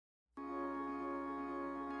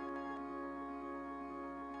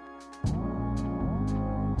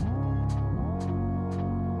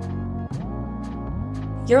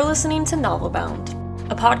You're listening to Novelbound,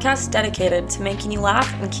 a podcast dedicated to making you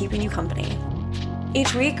laugh and keeping you company.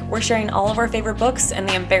 Each week, we're sharing all of our favorite books and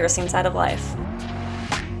the embarrassing side of life.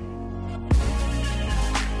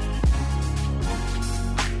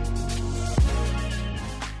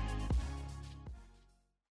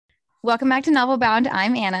 Welcome back to Novelbound.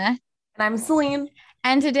 I'm Anna. And I'm Celine.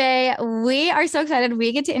 And today we are so excited.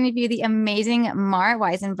 We get to interview the amazing Marit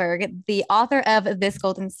Weisenberg, the author of This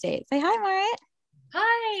Golden State. Say hi, Marit.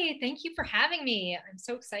 Hi, thank you for having me. I'm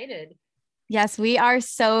so excited. Yes, we are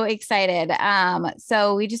so excited.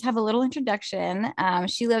 So we just have a little introduction.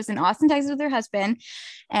 She lives in Austin, Texas with her husband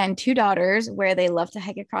and 2 daughters, where they love to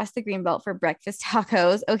hike across the Greenbelt for breakfast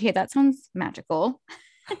tacos. Okay, that sounds magical.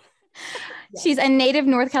 She's a native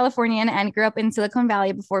North Carolinian and grew up in Silicon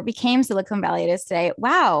Valley before it became Silicon Valley it is today.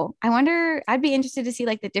 Wow. I wonder, I'd be interested to see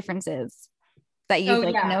like the differences that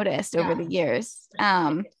you've noticed over the years.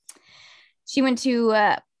 She went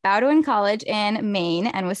to Bowdoin College in Maine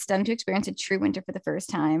and was stunned to experience a true winter for the first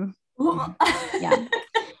time. Yeah.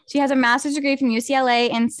 She has a master's degree from UCLA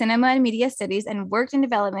in cinema and media studies and worked in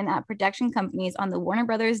development at production companies on the Warner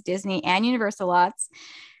Brothers, Disney, and Universal lots.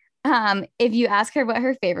 If you ask her what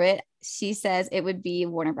her favorite, she says it would be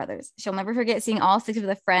Warner Brothers. She'll never forget seeing all 6 of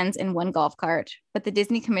the friends in one golf cart, but the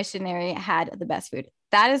Disney commissionary had the best food.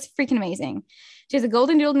 That is freaking amazing. She has a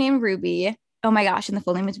golden doodle named Ruby. Oh my gosh. And the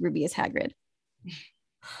full name is Rubius Hagrid.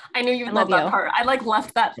 I knew you'd love that part. I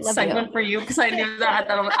left that segment for you because I knew that.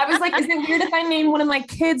 I was like, is it weird if I name one of my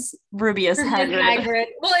kids Rubius Hagrid?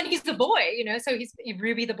 Well, and he's the boy, so he's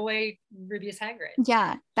Ruby the boy, Rubius Hagrid.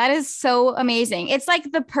 Yeah, that is so amazing. It's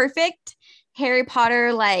like the perfect Harry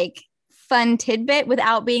Potter, like fun tidbit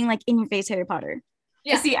without being like in your face Harry Potter.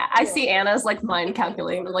 Yeah. I see Anna's like mind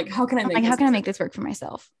calculating. Like, how can I make this work for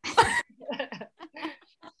myself?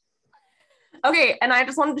 Okay, and I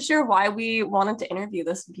just wanted to share why we wanted to interview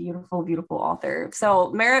this beautiful, beautiful author.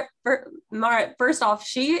 So Marit, first off,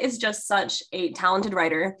 she is just such a talented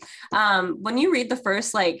writer. When you read the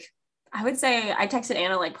first, I would say I texted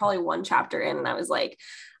Anna probably 1 chapter in, and I was like,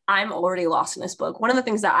 I'm already lost in this book. One of the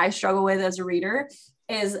things that I struggle with as a reader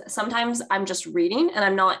is sometimes I'm just reading and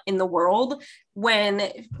I'm not in the world.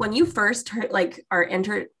 When you first are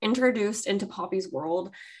introduced into Poppy's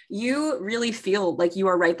world, you really feel like you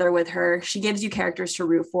are right there with her. She gives you characters to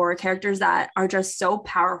root for, characters that are just so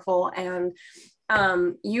powerful, and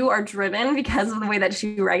you are driven because of the way that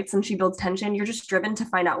she writes and she builds tension. You're just driven to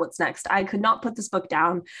find out what's next. I could not put this book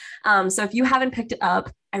down. So if you haven't picked it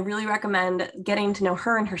up, I really recommend getting to know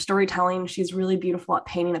her and her storytelling. She's really beautiful at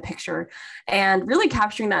painting a picture and really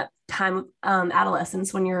capturing that time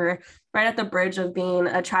adolescence when you're right at the bridge of being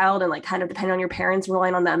a child and kind of depending on your parents,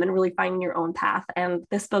 relying on them and really finding your own path. And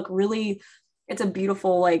this book really, it's a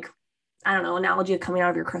beautiful, analogy of coming out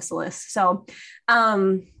of your chrysalis. So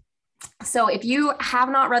if you have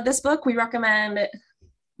not read this book, we recommend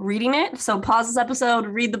reading it. So pause this episode,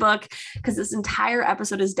 read the book, because this entire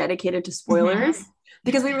episode is dedicated to spoilers,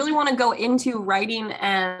 because we really want to go into writing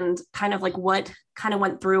and kind of what kind of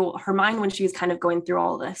went through her mind when she was kind of going through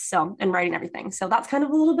all of this. So, and writing everything. So that's kind of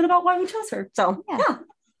a little bit about why we chose her. So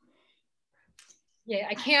yeah,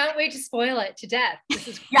 I can't wait to spoil it to death. This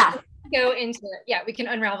is go into it. Yeah, we can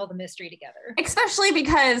unravel the mystery together. Especially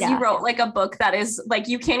because you wrote a book that is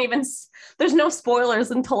you can't even, there's no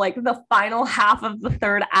spoilers until the final half of the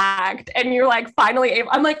 3rd act. And you're finally able,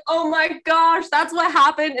 I'm oh my gosh, that's what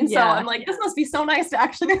happened. And so I'm this must be so nice to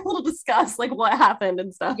actually be able to discuss what happened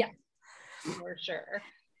and stuff. Yeah, for sure.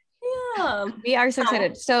 Yeah. We are so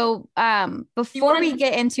excited. So before we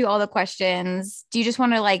get into all the questions, do you just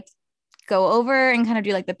want to go over and kind of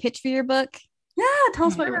do the pitch for your book? Yeah, tell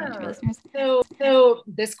us what you're doing for listeners. So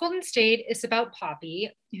This Golden State is about Poppy,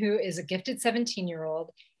 who is a gifted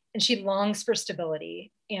 17-year-old, and she longs for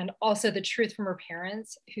stability and also the truth from her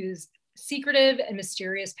parents, whose secretive and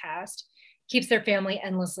mysterious past keeps their family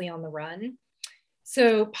endlessly on the run.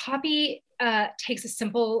 So Poppy takes a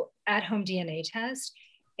simple at-home DNA test,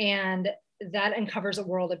 and that uncovers a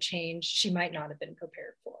world of change she might not have been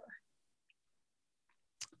prepared for.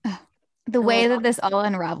 The way that this all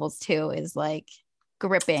unravels too is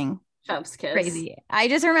gripping. Chef's kiss. Crazy. I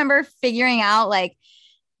just remember figuring out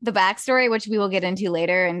the backstory, which we will get into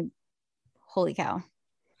later, and holy cow.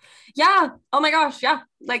 Yeah. Oh my gosh. Yeah.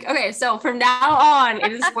 Okay. So from now on,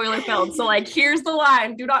 it is spoiler filled. So here's the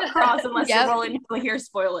line. Do not cross unless you're willing to hear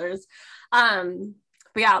spoilers. But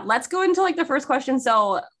yeah, let's go into the first question.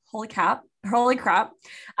 So holy crap.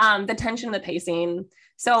 The tension, the pacing.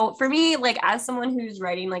 So for me, like as someone who's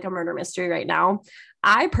writing like a murder mystery right now,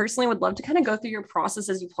 I personally would love to kind of go through your process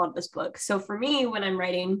as you plot this book. So for me, when I'm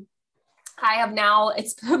writing, I have now,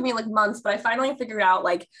 it's took me like months, but I finally figured out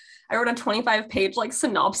like I wrote a 25-page like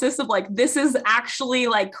synopsis of like this is actually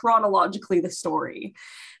like chronologically the story.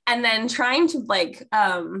 And then trying to like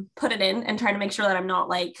put it in and trying to make sure that I'm not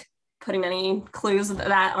like putting any clues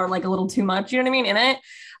that are like a little too much, you know what I mean, in it.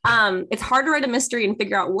 It's hard to write a mystery and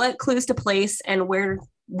figure out what clues to place and where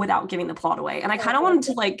without giving the plot away. And I kind of wanted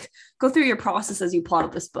to like go through your process as you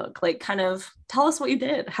plotted this book, like kind of tell us what you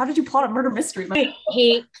did. How did you plot a murder mystery? I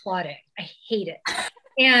hate plotting. I hate it.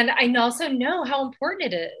 And I also know how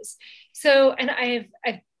important it is. So, and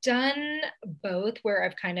I've done both where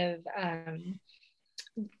I've kind of,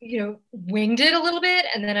 winged it a little bit.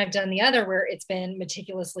 And then I've done the other where it's been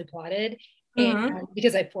meticulously plotted and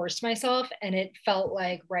because I forced myself and it felt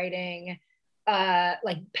like writing,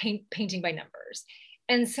 like painting by numbers.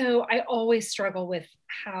 And so I always struggle with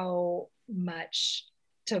how much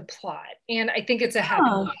to plot. And I think it's a happy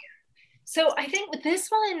medium. So I think with this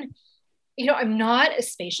one, I'm not a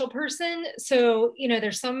spatial person. So,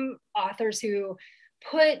 there's some authors who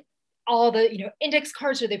put all the, index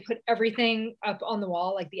cards, or they put everything up on the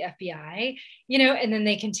wall, like the FBI, and then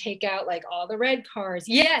they can take out like all the red cards.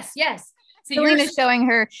 Yes. So Selena's showing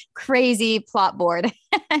her crazy plot board.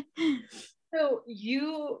 So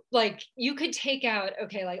you could take out,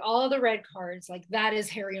 okay, like all the red cards, like that is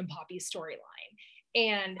Harry and Poppy's storyline.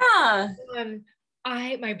 And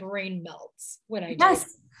my brain melts when I do.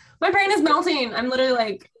 Yes, my brain is melting. I'm literally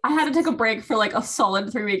like, I had to take a break for like a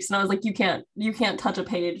solid 3 weeks, and I was like, you can't touch a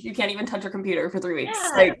page. You can't even touch your computer for 3 weeks.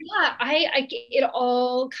 I it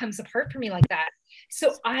all comes apart for me like that.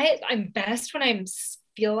 So I'm best when I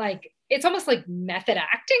feel like it's almost like method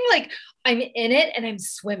acting. Like I'm in it and I'm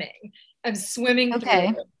swimming. Okay.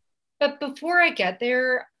 Through it. But before I get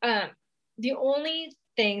there, the only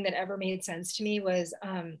thing that ever made sense to me was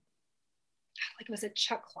was it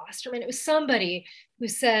Chuck Klosterman? It was somebody who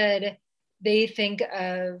said they think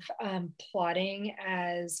of plotting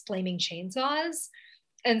as flaming chainsaws.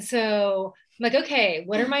 And so I'm like, okay,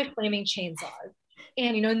 what are my flaming chainsaws?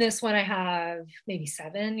 And, in this one I have maybe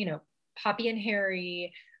 7, Poppy and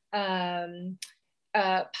Harry,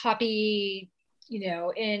 Poppy,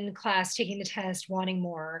 in class taking the test, wanting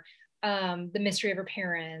more, the mystery of her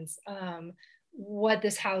parents, what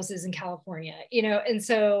this house is in California, and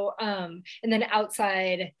so, and then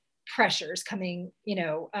outside pressures coming,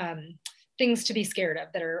 things to be scared of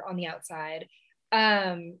that are on the outside.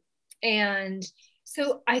 And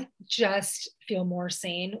so I just feel more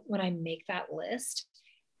sane when I make that list.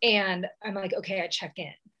 And I'm like, okay, I check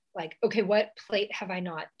in. Like, okay, what plate have I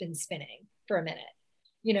not been spinning for a minute?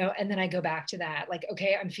 And then I go back to that. Like,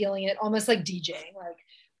 okay, I'm feeling it almost like DJing. Like,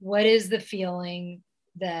 what is the feeling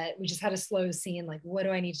that we just had a slow scene? Like, what do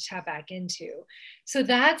I need to tap back into? So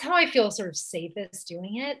that's how I feel sort of safest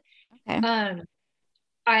doing it. Okay.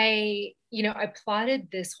 I plotted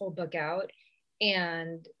this whole book out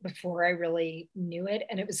and before I really knew it,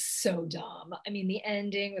 and it was so dumb. I mean, the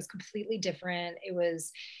ending was completely different. It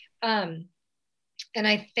was, and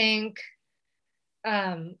I think,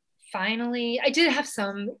 finally, I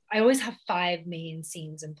always have 5 main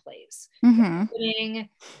scenes in place.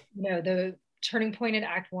 The turning point in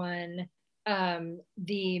Act 1,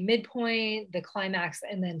 the midpoint, the climax,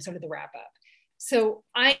 and then sort of the wrap up. So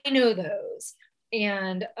I know those.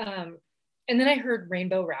 And then I heard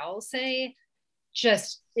Rainbow Rowell say,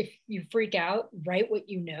 just if you freak out, write what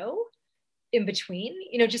you know in between,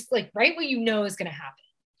 just like write what you know is going to happen.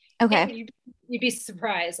 Okay. You'd be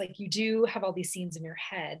surprised. Like you do have all these scenes in your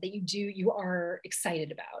head that you are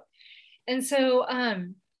excited about. And so,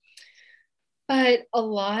 but a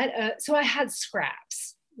lot of, so I had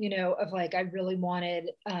scraps, of like, I really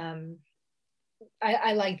wanted,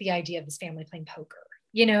 I like the idea of this family playing poker,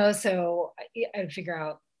 so I would figure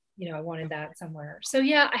out, I wanted that somewhere. So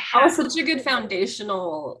yeah, that was such a good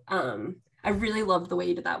foundational, I really loved the way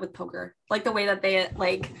you did that with poker. Like the way that they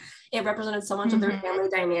like it represented so much of their family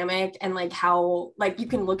dynamic and like how like you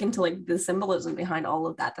can look into like the symbolism behind all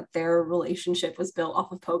of that their relationship was built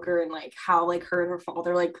off of poker and like how like her and her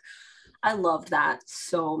father, like I loved that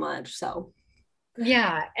so much. So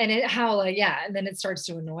yeah, and and then it starts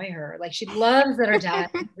to annoy her. Like she loves that her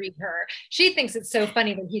dad can read her. She thinks it's so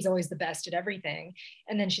funny that he's always the best at everything.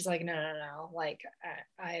 And then she's like, no. Like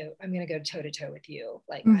I'm gonna go toe to toe with you.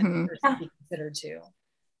 Like I'm the person to be considered too.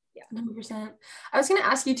 Yeah. 100%. I was going to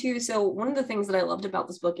ask you too. So one of the things that I loved about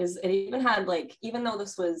this book is it even had like, even though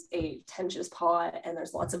this was a tensions plot and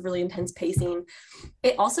there's lots of really intense pacing,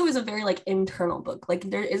 it also is a very like internal book. Like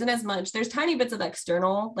there isn't as much, there's tiny bits of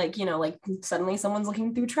external, like, you know, like suddenly someone's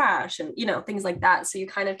looking through trash and, you know, things like that. So you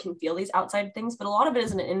kind of can feel these outside things, but a lot of it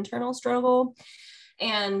is an internal struggle.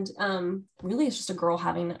 And really it's just a girl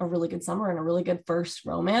having a really good summer and a really good first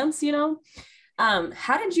romance, you know?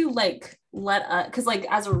 How did you like because like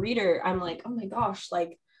as a reader I'm like, oh my gosh,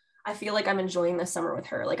 like I feel like I'm enjoying this summer with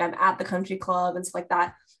her, like I'm at the country club and stuff like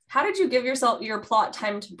that. How did you give yourself your plot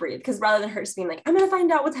time to breathe? Because rather than her just being like, I'm gonna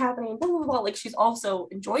find out what's happening, blah, blah, blah, like she's also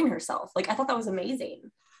enjoying herself. Like I thought that was amazing.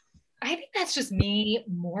 I think that's just me,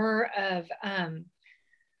 more of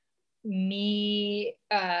me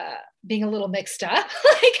being a little mixed up.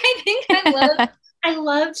 Like I think I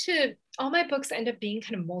love to, all my books end up being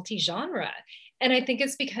kind of multi-genre. And I think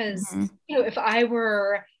it's because, you know, if I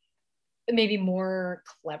were maybe more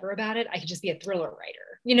clever about it, I could just be a thriller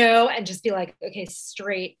writer, you know, and just be like, okay,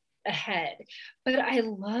 straight ahead. But I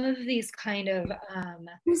love these kind of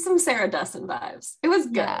there's some Sarah Destin vibes. It was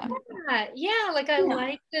good. Yeah, like I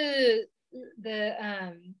like the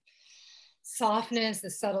softness, the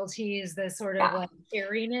subtleties, the sort of like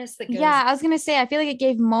airiness that goes. I was gonna say, I feel like it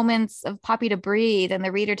gave moments of Poppy to breathe and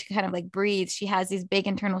the reader to kind of like breathe. She has these big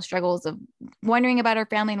internal struggles of wondering about her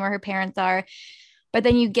family and where her parents are, but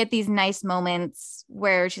then you get these nice moments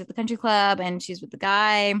where she's at the country club and she's with the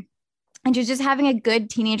guy and she's just having a good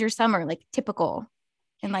teenager summer, like typical.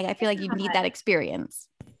 And like I feel like you need that experience.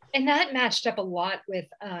 And that matched up a lot with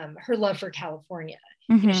her love for California.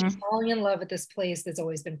 You know, she's falling in love with this place that's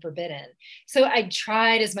always been forbidden. So I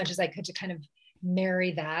tried as much as I could to kind of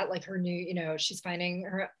marry that, like her new, you know, she's finding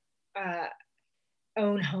her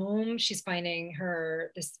own home. She's finding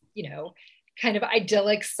her this, you know, kind of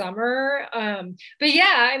idyllic summer. But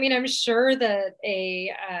yeah, I mean, I'm sure that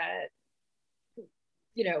a,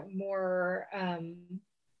 you know, more,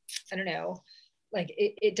 I don't know, like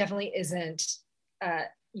it definitely isn't,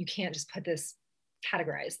 you can't just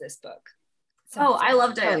categorize this book. Oh, I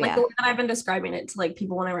loved it. Like the way that I've been describing it to like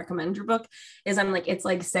people when I recommend your book is I'm like, it's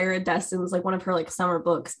like Sarah Destin's like one of her like summer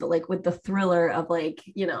books, but like with the thriller of like,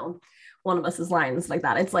 you know, One of Us's lines like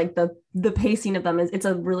that. It's like the pacing of them it's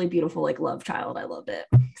a really beautiful like love child. I loved it.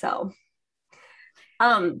 So,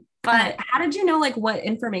 but how did you know like what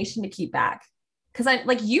information to keep back? Because I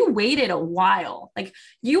like you waited a while. Like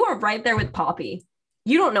you were right there with Poppy.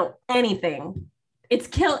 You don't know anything.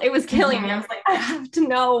 It was killing me. I was like, I have to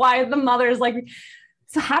know why the mother's like,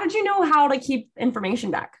 so how did you know how to keep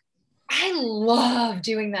information back? I love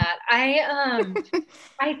doing that.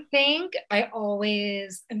 I think I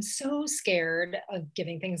always am so scared of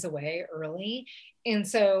giving things away early. And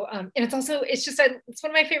so, and it's just, it's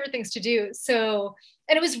one of my favorite things to do. So,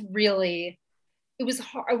 and it was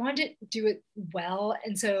hard. I wanted to do it well.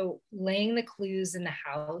 And so laying the clues in the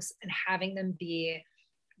house and having them be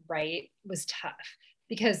right was tough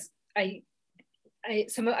because I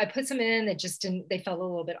put some in that just didn't, they felt a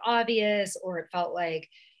little bit obvious, or it felt like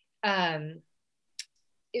they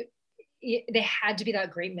had to be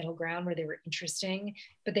that great middle ground where they were interesting,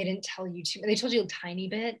 but they didn't tell you they told you a tiny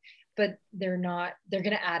bit, but they're going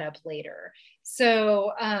to add up later.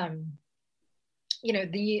 So, you know,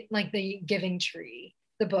 the Giving Tree,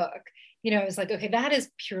 the book, you know, it was like, okay, that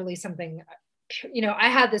is purely something, you know, I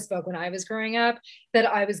had this book when I was growing up that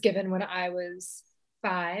I was given when I was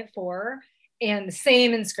 4, and the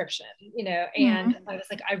same inscription, you know, and I was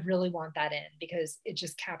like, I really want that in because it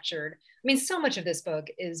just captured, I mean, so much of this book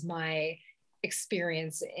is my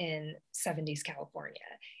experience in 70s California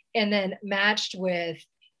and then matched with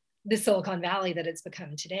the Silicon Valley that it's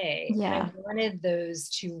become today. Yeah. I wanted those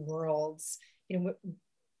two worlds, you know,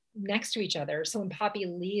 next to each other. So when Poppy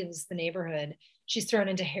leaves the neighborhood, she's thrown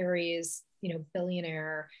into Harry's, you know,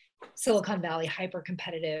 billionaire Silicon Valley, hyper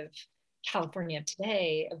competitive California of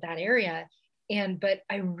today, of that area. But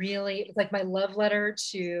I really, it's like my love letter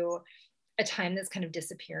to a time that's kind of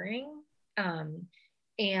disappearing.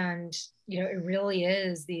 And, you know, it really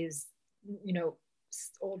is these, you know,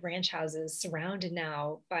 old ranch houses surrounded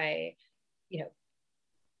now by, you know,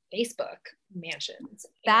 Facebook mansions.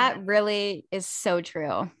 That really is so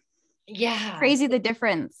true. Yeah. Crazy the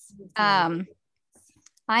difference. I'm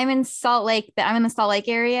in Salt Lake. I'm in the Salt Lake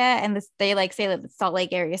area, and they like say that the Salt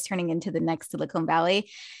Lake area is turning into the next Silicon Valley.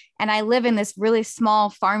 And I live in this really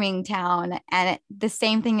small farming town, and the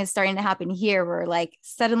same thing is starting to happen here, where like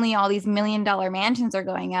suddenly all these $1 million mansions are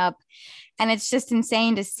going up, and it's just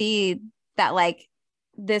insane to see that like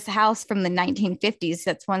this house from the 1950s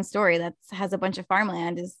that's one story that has a bunch of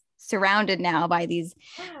farmland is surrounded now by these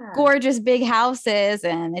Yeah. gorgeous big houses.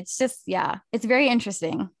 And it's just, yeah, it's very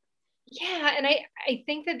interesting. Yeah. And I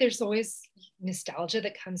think that there's always nostalgia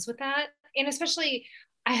that comes with that. And especially,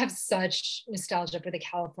 I have such nostalgia for the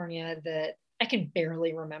California that I can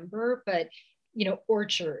barely remember, but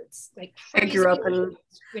orchards, like I crazy grew up in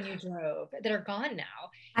when you drove, that are gone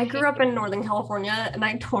now. I grew up in Northern California, and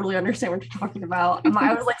I totally understand what you're talking about.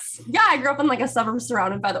 I was like, yeah, I grew up in like a suburb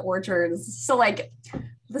surrounded by the orchards. So like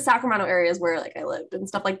the Sacramento area is where like I lived and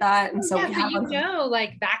stuff like that. And so yeah, we but have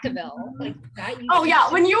like Vacaville, like that. Oh yeah,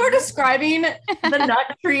 when you were describing the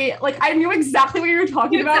nut tree, like I knew exactly what you were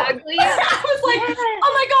talking about. Exactly. I was like,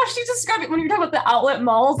 oh my gosh, she's describing when you're talking about the outlet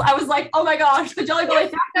malls. I was like, oh my gosh, the Jelly Belly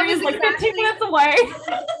factory is like 15 minutes away.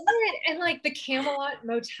 And like the Camelot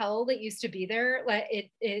Motel that used to be there, like it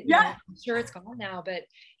Yeah. I'm sure it's gone now, but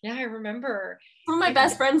yeah, I remember Some of my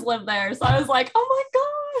best friends live there, so I was like, oh my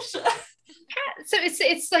gosh. So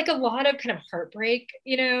it's like a lot of kind of heartbreak,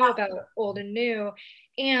 about old and new.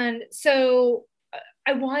 And so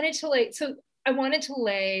I wanted to lay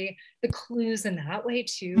the clues in that way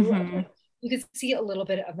too. Mm-hmm. You could see a little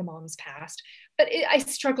bit of the mom's past, but I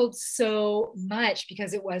struggled so much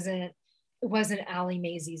because it wasn't Allie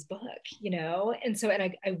Maisie's book, and so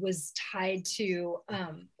I was tied to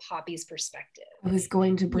Poppy's perspective. I was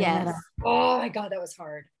going to bring that up. Oh my God, that was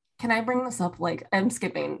hard. Can I bring this up? Like, I'm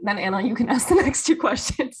skipping. Then Anna, you can ask the next two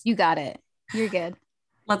questions. You got it. You're good.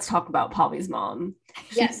 Let's talk about Poppy's mom.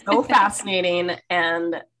 Yes. She's so fascinating,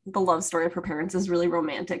 and the love story of her parents is really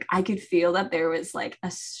romantic. I could feel that there was like a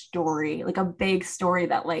story, like a big story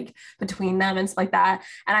that like between them and stuff like that.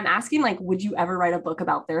 And I'm asking, like, would you ever write a book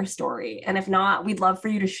about their story? And if not, we'd love for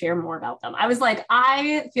you to share more about them. I was like,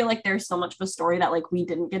 I feel like there's so much of a story that like we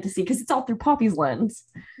didn't get to see because it's all through Poppy's lens.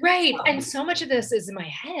 Right. And so much of this is in my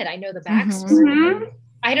head. I know the backstory. Mm-hmm.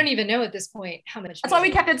 I don't even know at this point how much. That's why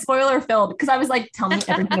we kept it spoiler filled, because I was like, tell me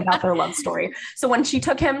everything about their love story. So when she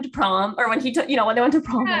took him to prom, or when he took, when they went to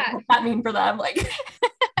prom, what does that mean for them? Like,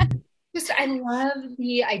 I love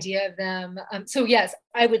the idea of them. So yes,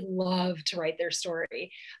 I would love to write their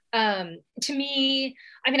story. To me,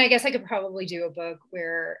 I mean, I guess I could probably do a book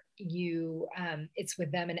where it's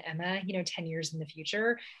with them and Emma, 10 years in the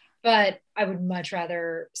future. But I would much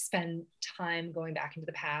rather spend time going back into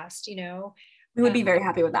the past, We would be very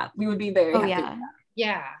happy with that. We would be very happy with that.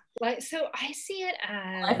 Yeah. Like, so I see it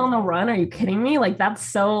as Life on the Run. Are you kidding me? Like, that's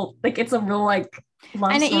so, like, it's a real, like,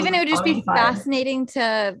 and it would just be fascinating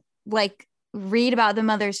to, like, read about the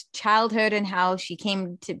mother's childhood and how she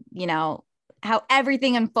came to, how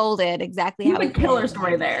everything unfolded exactly how a killer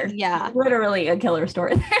story there. Yeah. Literally a killer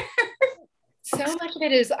story there. So much of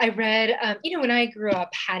it is, I read, when I grew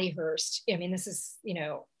up, Patty Hearst, I mean, this is,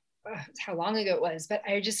 how long ago it was, but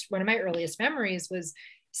one of my earliest memories was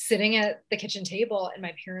sitting at the kitchen table and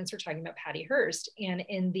my parents were talking about Patty Hearst. And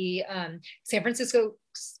in the San Francisco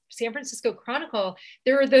Chronicle,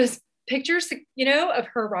 there were those pictures, of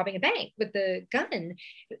her robbing a bank with the gun.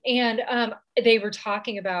 And they were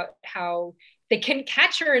talking about how they couldn't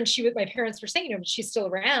catch her. And my parents were saying, she's still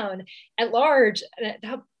around at large. And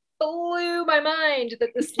that blew my mind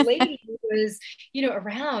that this lady was,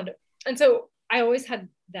 around. And so I always had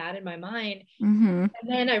that in my mind. Mm-hmm. And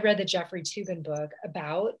then I read the Jeffrey Toobin book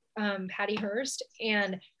about Patty Hearst,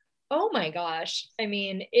 and oh my gosh, I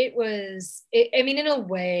mean, in a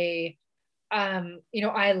way,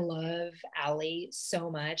 I love Allie so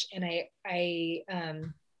much, and I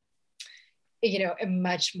am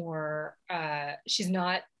much more, she's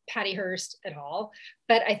not Patty Hearst at all,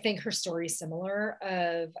 but I think her story is similar,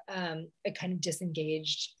 of a kind of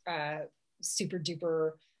disengaged, super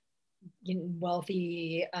duper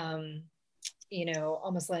wealthy,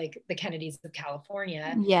 almost like the Kennedys of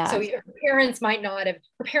California. Yeah. So her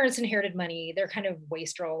parents inherited money. They're kind of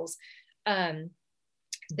wastrels.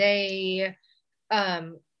 They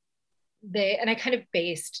and I kind of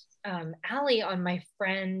based Allie on my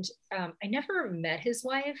friend. I never met his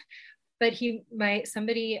wife, but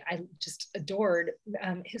somebody I just adored.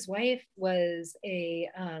 His wife was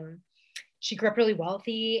she grew up really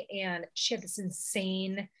wealthy, and she had this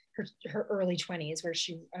insane, her early 20s, where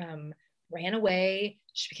she ran away.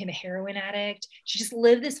 She became a heroin addict. She just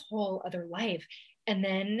lived this whole other life. And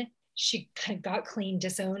then she kind of got clean,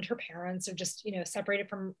 disowned her parents, or just, separated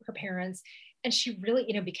from her parents. And she really,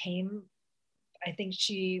 became, I think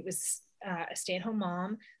she was a stay-at-home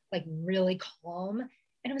mom, like really calm.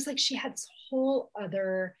 And it was like she had this whole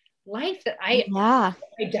other life that I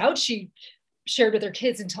doubt she shared with her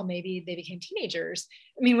kids until maybe they became teenagers.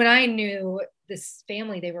 I mean, when I knew this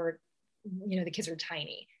family, they were, the kids were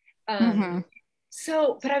tiny.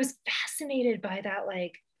 So, but I was fascinated by that,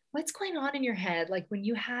 like what's going on in your head? Like when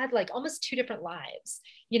you had like almost two different lives,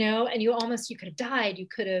 you know, and you could have died, you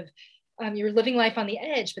could have, you were living life on the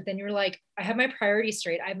edge, but then you were like, I have my priorities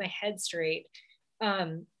straight, I have my head straight.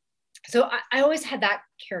 So I always had that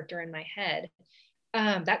character in my head,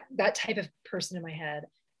 that type of person in my head,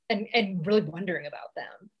 and really wondering about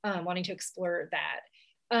them, wanting to explore that.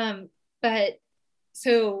 But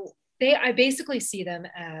so I basically see them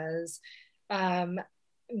as,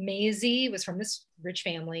 Maisie was from this rich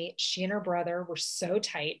family. She and her brother were so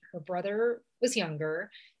tight. Her brother was younger.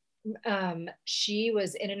 She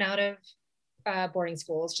was in and out of boarding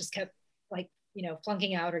schools, just kept like, you know,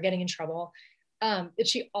 flunking out or getting in trouble. But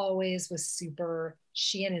she always was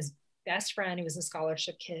she and his best friend, who was a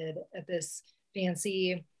scholarship kid at this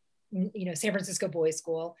fancy, you know, San Francisco boys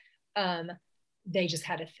school, they just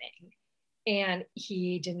had a thing. And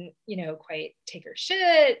he didn't, you know, quite take her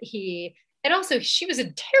shit. And also she was a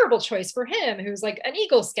terrible choice for him, who's like an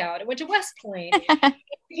Eagle Scout and went to West Point,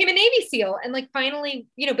 became a Navy SEAL. And like, finally,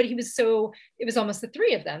 you know, but it was almost the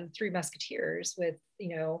three of them, three musketeers with,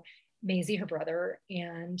 you know, Maisie, her brother,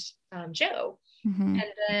 and Joe. Mm-hmm.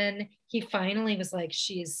 And then he finally was like,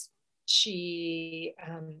 you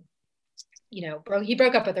know, he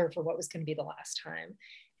broke up with her for what was going to be the last time.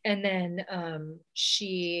 And then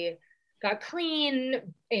she got clean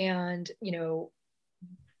and, you know,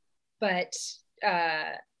 but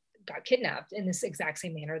got kidnapped in this exact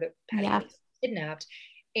same manner that Patty was kidnapped.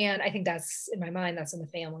 And I think that's, in my mind, that's when the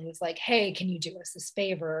family was like, hey, can you do us this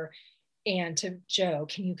favor? And to Joe,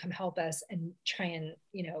 can you come help us and try and,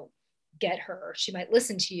 you know, get her? She might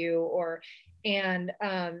listen to you.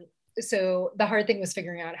 So the hard thing was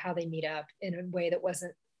figuring out how they meet up in a way that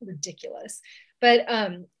wasn't ridiculous. But,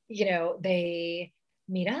 you know, they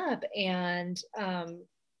meet up and,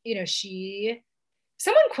 you know,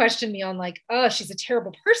 someone questioned me on like, oh, she's a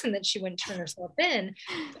terrible person that she wouldn't turn herself in.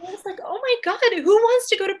 But I was like, oh my God, who wants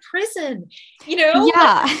to go to prison? You know,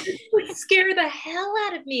 yeah, like, it would scare the hell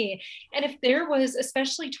out of me. And if there was,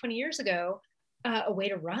 especially 20 years ago, a way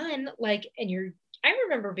to run, like, I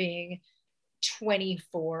remember being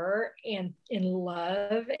 24 and in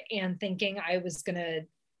love and thinking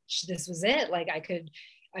this was it. Like I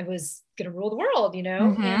was gonna rule the world, you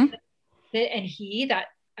know? Mm-hmm. And that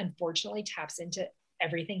unfortunately taps into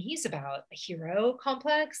everything he's about, a hero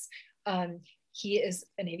complex. He is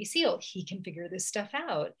a Navy SEAL. He can figure this stuff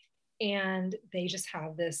out. And they just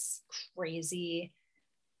have this crazy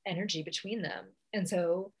energy between them. And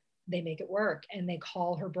so they make it work, and they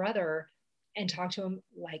call her brother and talk to him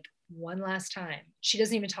like one last time. She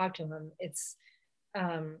doesn't even talk to him. It's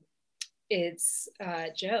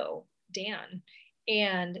Joe, Dan.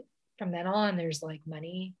 And from then on, there's like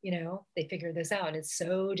money, you know, they figure this out. It's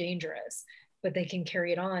so dangerous, but they can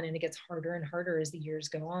carry it on, and it gets harder and harder as the years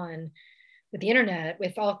go on with the internet,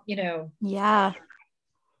 with all, you know. Yeah.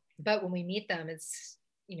 But when we meet them, it's,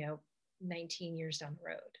 you know, 19 years down the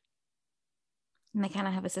road. And they kind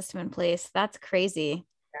of have a system in place. That's crazy.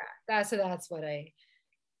 Yeah, that's what I,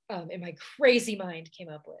 in my crazy mind, came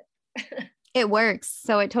up with. It works.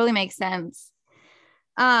 So it totally makes sense.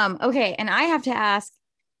 Okay. And I have to ask,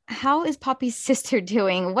 how is Poppy's sister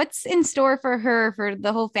doing? What's in store for her, for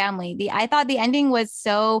the whole family? I thought the ending was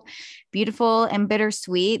so beautiful and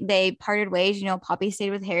bittersweet. They parted ways. You know, Poppy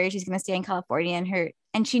stayed with Harry. She's going to stay in California,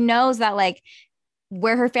 and she knows that like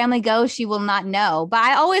where her family goes, she will not know. But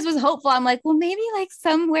I always was hopeful. I'm like, well, maybe like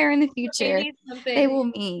somewhere in the future they will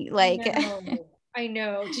meet. Like, I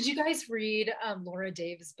know. Did you guys read Laura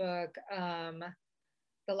Dave's book,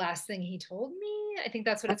 The Last Thing He Told Me? I think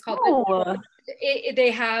that's what it's called. Oh. It's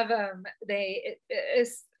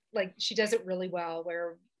like, she does it really well,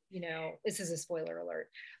 where, you know, this is a spoiler alert,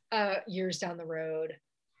 years down the road,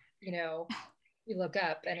 you know, you look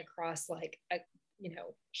up and across like a, you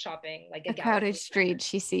know, shopping, like a crowded street,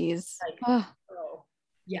 she sees. Like, oh,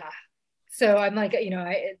 yeah. So I'm like, you know,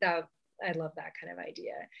 I love that kind of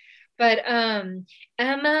idea. But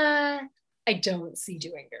Emma, I don't see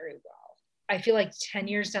doing very well. I feel like 10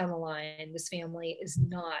 years down the line, this family is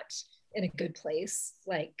not in a good place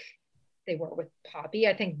like they were with Poppy.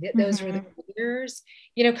 I think those were the years,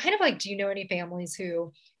 you know, kind of like, do you know any families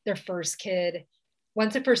who once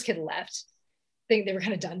the first kid left, they were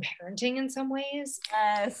kind of done parenting in some ways?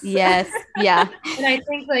 Yes. Yeah. And I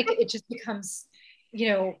think like it just becomes, you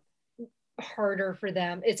know, harder for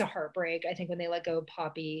them. It's a heartbreak, I think, when they let go of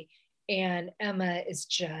Poppy. And Emma is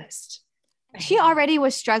just, she already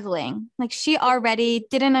was struggling. Like, she already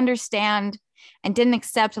didn't understand and didn't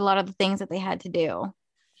accept a lot of the things that they had to do.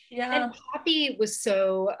 Yeah. And Poppy was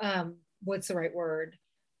so, what's the right word?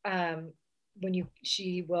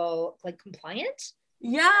 She will like compliant.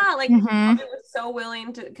 Yeah, like Mhm. Poppy was so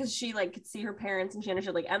willing to, because she like could see her parents and she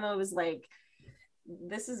understood. Like Emma was like,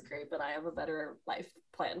 this is great, but I have a better life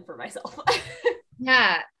plan for myself.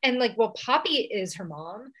 Yeah. And like, well, Poppy is her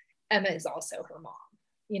mom. Emma is also her mom,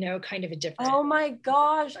 you know, kind of a different. Oh my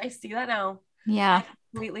gosh, I see that now. Yeah. I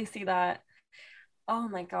completely see that. Oh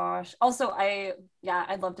my gosh. Also, I'd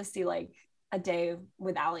love to see like a day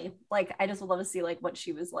with Allie. Like, I just would love to see like what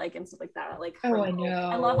she was like and stuff like that. Like, her Oh, I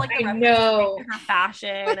I love know. like the I references know. to her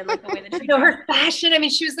fashion and like the way that she No, dressed. her fashion. I mean,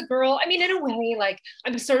 she was the girl. I mean, in a way, like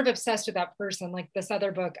I'm sort of obsessed with that person. Like this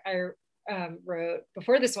other book I wrote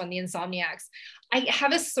before this one, The Insomniacs. I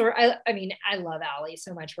have a sort. I mean, I love Allie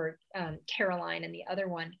so much. For Caroline and the other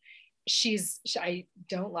one, I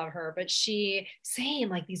don't love her, but she saying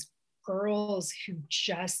like these girls who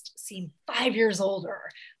just seem 5 years older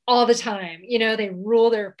all the time. You know, they rule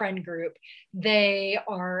their friend group. They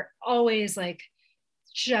are always like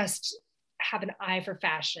just have an eye for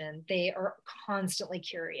fashion. They are constantly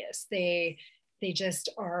curious. They just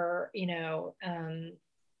are, you know,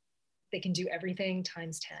 they can do everything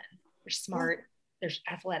times 10. They're smart, they're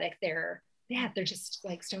athletic, they're just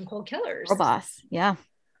like stone cold killers. Girl boss. Yeah.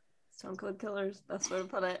 Stone Cold Killers, best way to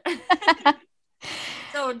put it.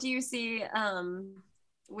 So do you see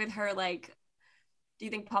with her, like, do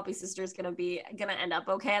you think Poppy's sister is gonna end up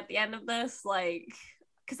okay at the end of this? Like,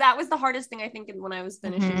 because that was the hardest thing I think when I was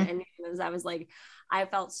finishing the ending, is I was like, I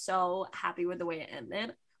felt so happy with the way it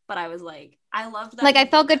ended, but I was like, I loved that. Like I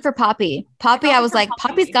felt good for Poppy. I was like,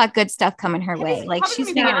 Poppy. Poppy's got good stuff coming her way. Like Poppy's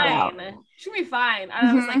she's gonna be figured it out. fine. She'll be fine. And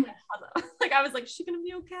I was like, I was like, she's gonna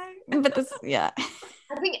be okay. But this, yeah.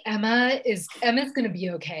 I think Emma's gonna be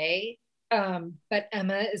okay. But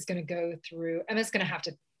Emma's gonna have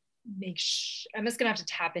to Emma's gonna have to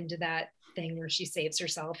tap into that thing where she saves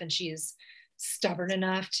herself and she's stubborn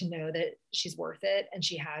enough to know that she's worth it and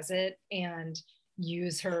she has it, and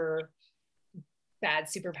use her bad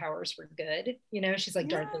superpowers for good. You know, she's like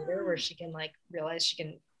Darth Vader, where she can like realize she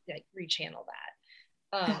can like rechannel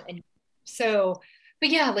that. And so, but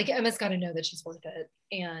yeah, like Emma's got to know that she's worth it,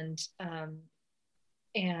 and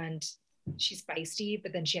she's feisty,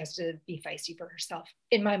 but then she has to be feisty for herself,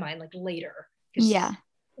 in my mind, like later. Yeah.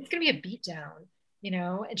 It's going to be a beatdown, you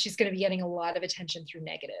know, and she's going to be getting a lot of attention through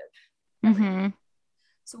negative. Mm-hmm.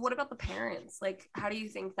 So what about the parents? Like, how do you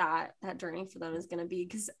think that journey for them is going to be?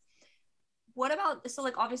 Because what about, so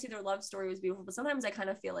like, obviously their love story was beautiful, but sometimes I kind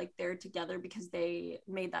of feel like they're together because they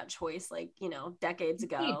made that choice, like, you know, decades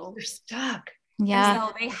ago. They're stuck. Yeah. And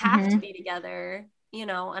so they have to be together, you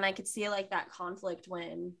know, and I could see like that conflict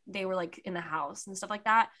when they were like in the house and stuff like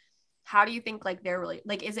that. How do you think like they're really,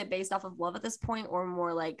 like, is it based off of love at this point or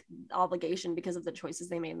more like obligation because of the choices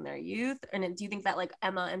they made in their youth? And do you think that like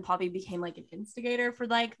Emma and Poppy became like an instigator for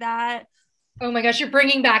like that? Oh my gosh, you're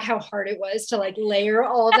bringing back how hard it was to like layer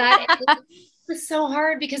all of that. It was so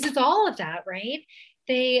hard because it's all of that, right?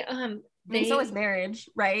 So is marriage,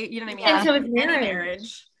 right? You know what I mean? And so is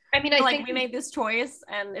marriage. I mean, I think we made this choice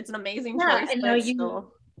and it's an amazing choice. And now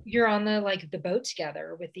you're on the boat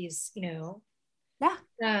together with these, you know.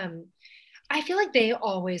 Yeah. I feel like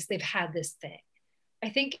they've had this thing. I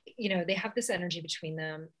think, you know, they have this energy between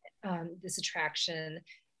them, this attraction.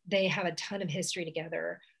 They have a ton of history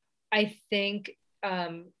together. I think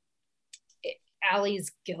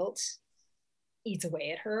Allie's guilt eats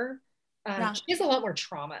away at her. She has a lot more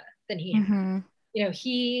trauma than he has. You know,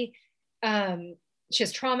 she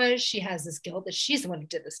has trauma. She has this guilt that she's the one who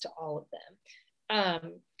did this to all of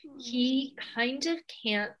them. He kind of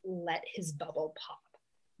can't let his bubble pop.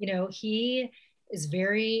 You know, he is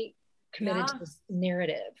very committed to this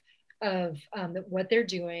narrative of that what they're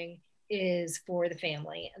doing is for the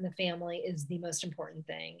family, and the family is the most important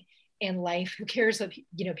thing. And life, who cares what,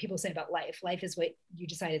 you know, people say about life? Life is what you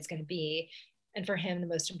decide it's going to be. And for him, the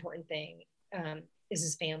most important thing is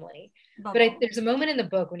his family. But there's a moment in the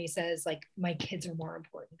book when he says, like, my kids are more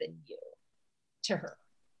important than you, to her.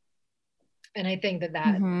 And I think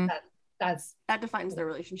that defines their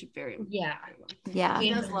relationship very well. Yeah.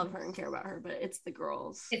 He does love her and care about her, but it's the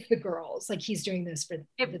girls. Like, he's doing this for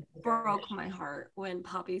it broke my heart when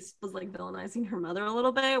Poppy was like villainizing her mother a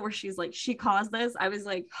little bit, where she's like, she caused this. I was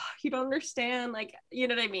like, oh, you don't understand, like, you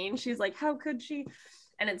know what I mean? She's like, how could she?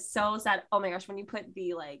 And it's so sad. Oh my gosh, when you put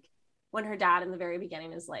the like, when her dad in the very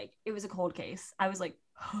beginning is like, it was a cold case, I was like,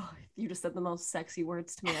 oh, you just said the most sexy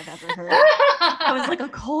words to me I've ever heard. I was like, a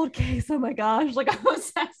cold case, oh my gosh, like, I'm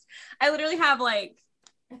obsessed. I literally have like,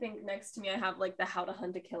 I think next to me I have like the How to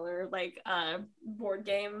Hunt a Killer like board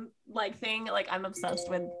game like thing. Like, I'm obsessed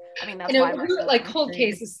with, I mean, that's why like cold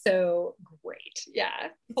case is so great. Yeah,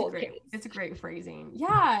 it's a great phrasing.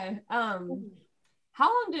 Yeah. how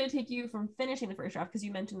long did it take you from finishing the first draft? Because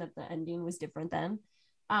you mentioned that the ending was different then.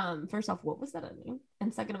 First off, what was that ending?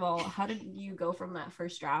 And second of all, how did you go from that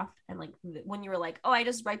first draft and like when you were like, oh, I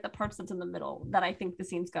just write the parts that's in the middle that I think the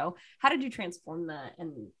scenes go. How did you transform that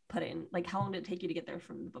and put it in? Like, how long did it take you to get there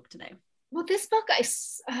from the book today? Well, this book, I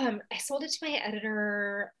sold it to my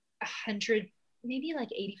editor 100, maybe like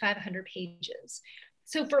 85, 100 pages.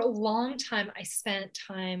 So for a long time, I spent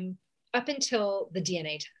time up until the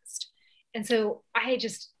DNA test. And so I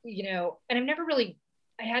just, and I've never really,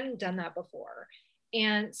 I hadn't done that before.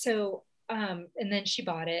 And so, and then she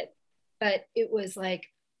bought it, but it was like,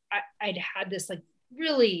 I'd had this like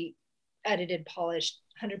really edited, polished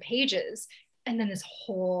 100 pages, and then this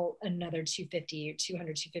whole another 250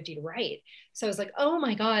 to write. So I was like, oh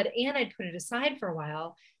my God. And I'd put it aside for a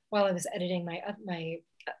while I was editing my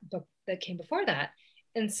book that came before that.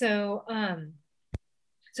 And so,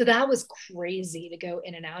 so that was crazy to go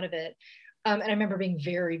in and out of it. And I remember being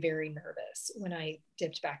very, very nervous when I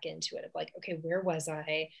dipped back into it of like, okay, where was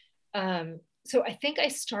I? So I think I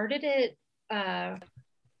started it I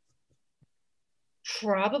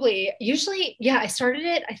started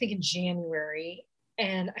it, I think in January,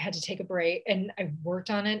 and I had to take a break, and I worked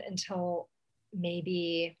on it until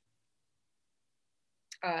maybe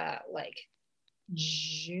like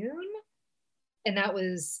June. And that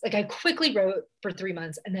was like, I quickly wrote for 3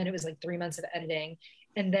 months, and then it was like 3 months of editing.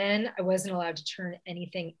 And then I wasn't allowed to turn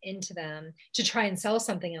anything into them to try and sell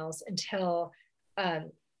something else until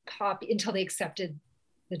they accepted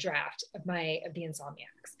the draft of the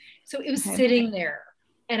Insomniacs. So it was sitting there,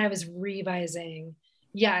 and I was revising.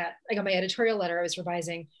 Yeah, I got my editorial letter, I was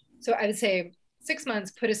revising. So I would say 6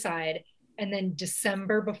 months put aside, and then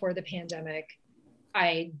December before the pandemic,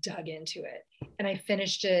 I dug into it, and I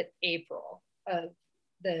finished it April of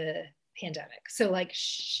the pandemic. So like,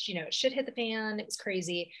 shit hit the fan. It was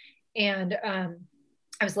crazy. And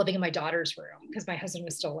I was living in my daughter's room because my husband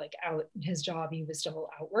was still like out in his job. He was still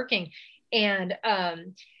out working. And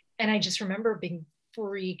I just remember being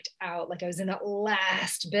freaked out. Like I was in that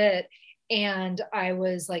last bit, and I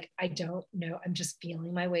was like, I don't know. I'm just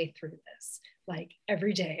feeling my way through this. Like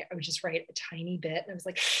every day I would just write a tiny bit, and I was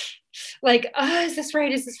like, is this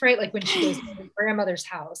right? Is this right? Like when she goes to her grandmother's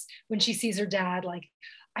house, when she sees her dad, like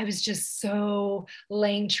I was just so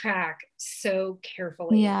laying track so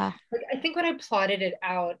carefully. Yeah. Like I think when I plotted it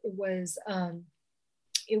out, it was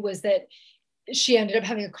that she ended up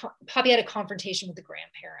having Poppy had a confrontation with the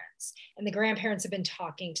grandparents, and the grandparents have been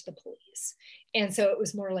talking to the police. And so it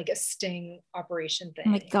was more like a sting operation thing.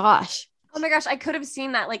 Oh my gosh. Oh my gosh, I could have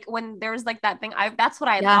seen that. Like when there was like that thing, that's what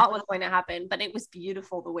I thought was going to happen, but it was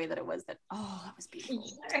beautiful the way that it was. That was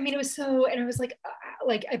beautiful. I mean, it was so, and I was like,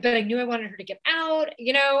 but I knew I wanted her to get out,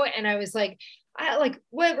 and I was like,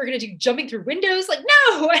 what we're gonna do? Jumping through windows? Like,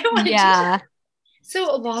 no, I don't want to do that. So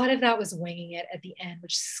a lot of that was winging it at the end,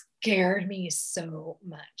 which scared me so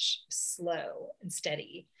much. Slow and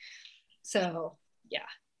steady. So yeah.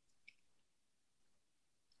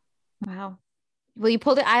 Wow. Well, you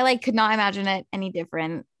pulled it. I could not imagine it any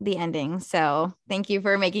different, the ending. So thank you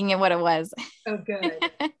for making it what it was. Oh, good.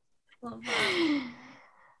 Love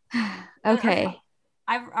that. Okay.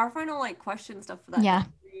 Our final question stuff for that. Yeah.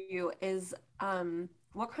 For you is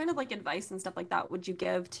what kind of advice and stuff like that would you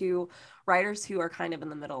give to writers who are kind of in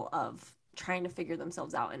the middle of trying to figure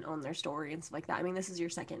themselves out and own their story and stuff like that? I mean, this is your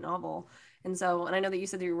second novel. And I know that you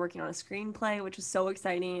said that you were working on a screenplay, which is so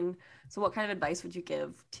exciting. So what kind of advice would you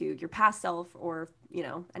give to your past self or,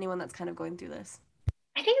 anyone that's kind of going through this?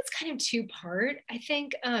 I think it's kind of two-part. I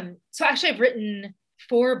think, so actually I've written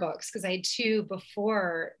 4 books because I had 2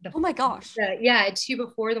 before oh my gosh. I had 2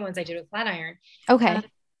 before the ones I did with Flatiron. Okay.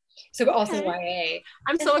 So also YA.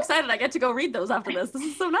 I'm so excited. I get to go read those after this. This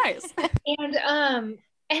is so nice.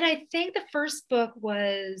 And I think the first book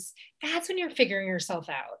that's when you're figuring yourself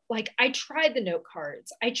out. Like I tried the note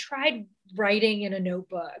cards. I tried writing in a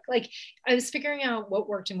notebook. Like I was figuring out what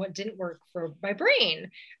worked and what didn't work for my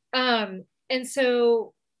brain. And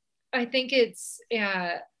so I think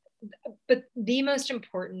but the most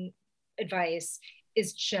important advice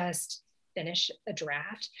is just finish a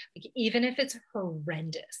draft. Like even if it's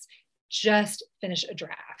horrendous, just finish a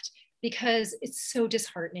draft. Because it's so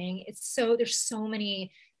disheartening. There's so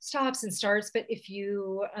many stops and starts, but if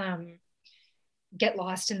you get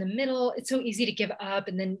lost in the middle, it's so easy to give up,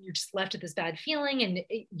 and then you're just left with this bad feeling, and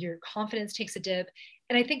your confidence takes a dip.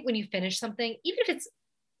 And I think when you finish something, even if it's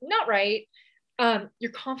not right,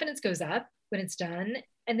 your confidence goes up when it's done,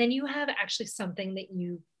 and then you have actually something that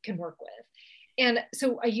you can work with. And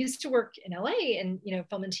so I used to work in LA and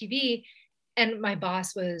film and TV, and my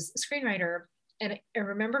boss was a screenwriter. And I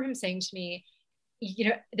remember him saying to me,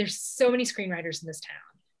 there's so many screenwriters in this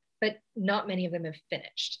town, but not many of them have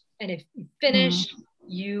finished. And if you Mm-hmm. finish,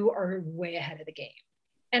 you are way ahead of the game.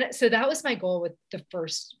 And so that was my goal with the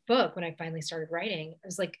first book. When I finally started writing, I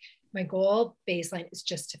was like, my goal baseline is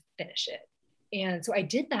just to finish it. And so I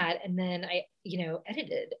did that. And then I,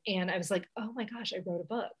 edited, and I was like, oh my gosh, I wrote a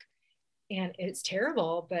book, and it's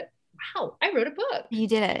terrible, but wow, I wrote a book. You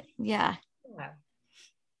did it. Yeah. Yeah.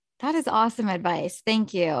 That is awesome advice.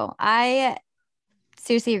 Thank you. I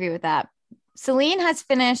seriously agree with that. Celine has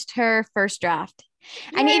finished her first draft.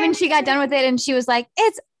 And even she got done with it and she was like,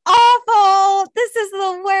 it's awful. This is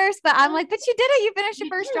the worst. But I'm like, but you did it. You finished your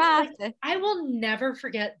first draft. Like, I will never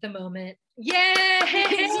forget the moment. Yay!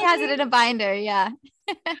 She has it in a binder. Yeah.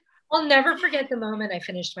 I'll never forget the moment I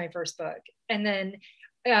finished my first book. And then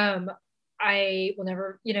I will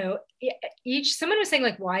never, someone was saying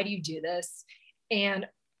like, why do you do this? And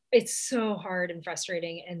it's so hard and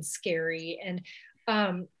frustrating and scary. And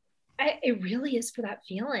it really is for that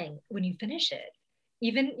feeling when you finish it.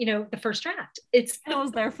 Even, the first draft. I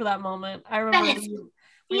was there for that moment. I remember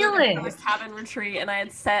we were at this cabin retreat, and I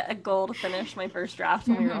had set a goal to finish my first draft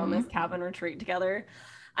when we were on this cabin retreat together.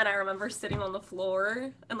 And I remember sitting on the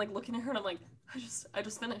floor and like looking at her, and I'm like, I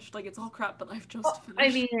just finished. Like, it's all crap, but I've just finished. I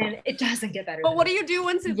mean, it doesn't get better. But what do you do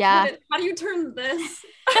once it's how do you turn this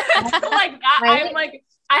like that? I'm like,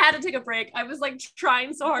 I had to take a break. I was like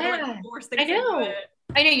trying so hard to like force things into it.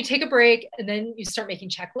 I know, you take a break and then you start making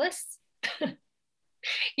checklists.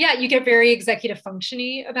 Yeah, you get very executive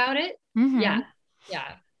functiony about it. Mm-hmm. Yeah,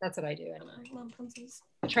 that's what I do.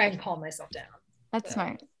 I try and calm myself down. That's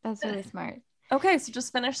smart. That's really smart. Okay, so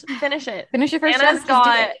just finish it. Finish your first Anna's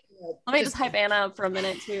draft. let me just hype Anna up for a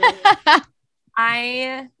minute too.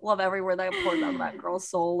 I love every word that pours out of that girl's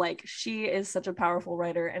soul. Like, she is such a powerful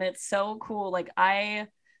writer, and it's so cool. Like, I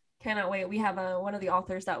cannot wait. We have one of the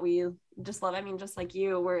authors that we just love. I mean, just like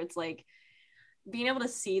you, where it's like being able to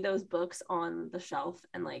see those books on the shelf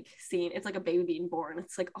and like seeing it's like a baby being born.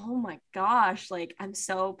 It's like, oh my gosh, like I'm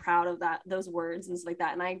so proud of those words and stuff like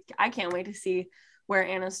that. And I can't wait to see where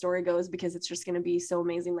Anna's story goes, because it's just going to be so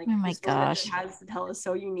amazing. Like, oh my gosh, it has to tell is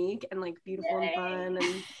so unique and like beautiful and fun.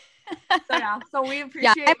 And so we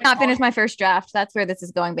appreciate. Yeah, I've not finished my first draft. That's where this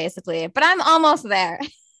is going basically, but I'm almost there.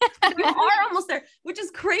 You are almost there, which is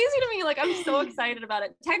crazy to me. Like, I'm so excited about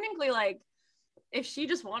it. Technically, like, if she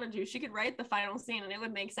just wanted to, she could write the final scene and it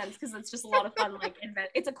would make sense, because it's just a lot of fun. Like,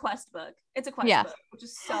 it's a quest book. It's a quest book, which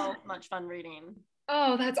is so much fun reading.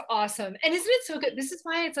 Oh, that's awesome. And isn't it so good? This is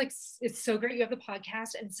why it's like, it's so great you have the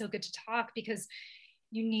podcast, and it's so good to talk, because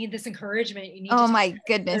you need this encouragement. You need oh my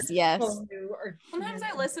goodness, yes. Sometimes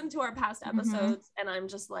I listen to our past episodes and I'm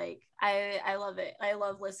just like, I love it. I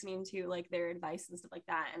love listening to like their advice and stuff like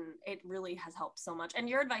that, and it really has helped so much. And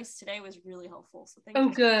your advice today was really helpful, so thank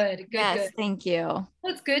you. Good. Yes, thank you. Well,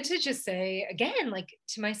 it's good to just say again, like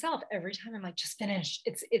to myself every time, I'm like, just finish.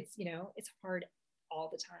 It's it's hard all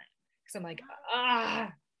the time, because I'm like,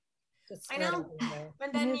 I know.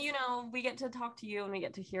 And then, we get to talk to you and we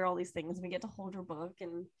get to hear all these things. We get to hold your book.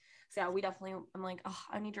 And so, yeah, we definitely, I'm like, oh,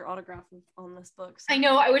 I need your autograph on this book. So. I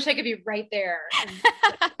know. I wish I could be right there.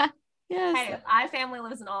 Yes. Hey, my family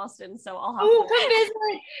lives in Austin, so I'll have to come visit.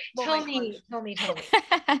 Tell me.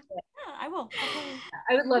 Yeah, I will.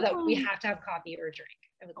 I would love that. We have to have coffee or a drink.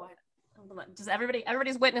 I would love that. Just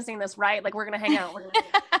everybody's witnessing this, right? Like, we're going to hang out.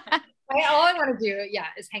 All I want to do,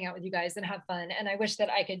 is hang out with you guys and have fun. And I wish that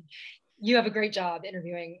you have a great job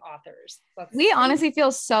interviewing authors. We honestly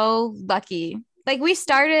feel so lucky. Like, we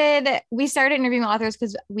started interviewing authors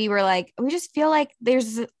because we were like, we just feel like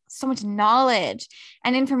there's so much knowledge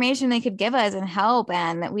and information they could give us and help.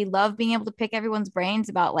 And that we love being able to pick everyone's brains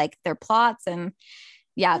about like their plots. And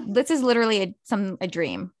yeah, this is literally a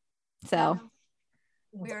dream. So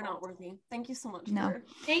we are not worthy. Thank you so much.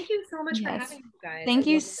 Thank you so much for having you guys. Thank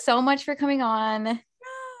you so much for coming on.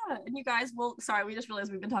 Yeah. And you guys, we just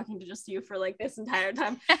realized we've been talking to just you for like this entire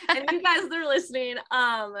time. And you guys that are listening,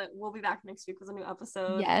 we'll be back next week with a new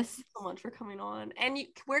episode. Yes. Thank you so much for coming on. And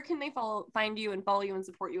where can they find you and follow you and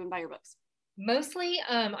support you and buy your books? Mostly,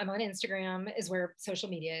 I'm on Instagram is where social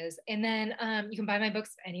media is. And then you can buy my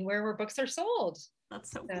books anywhere where books are sold.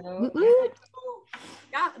 That's so cool.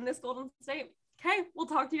 Yeah, in this Golden State. Okay, we'll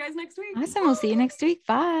talk to you guys next week. Awesome. We'll see you next week.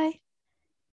 Bye.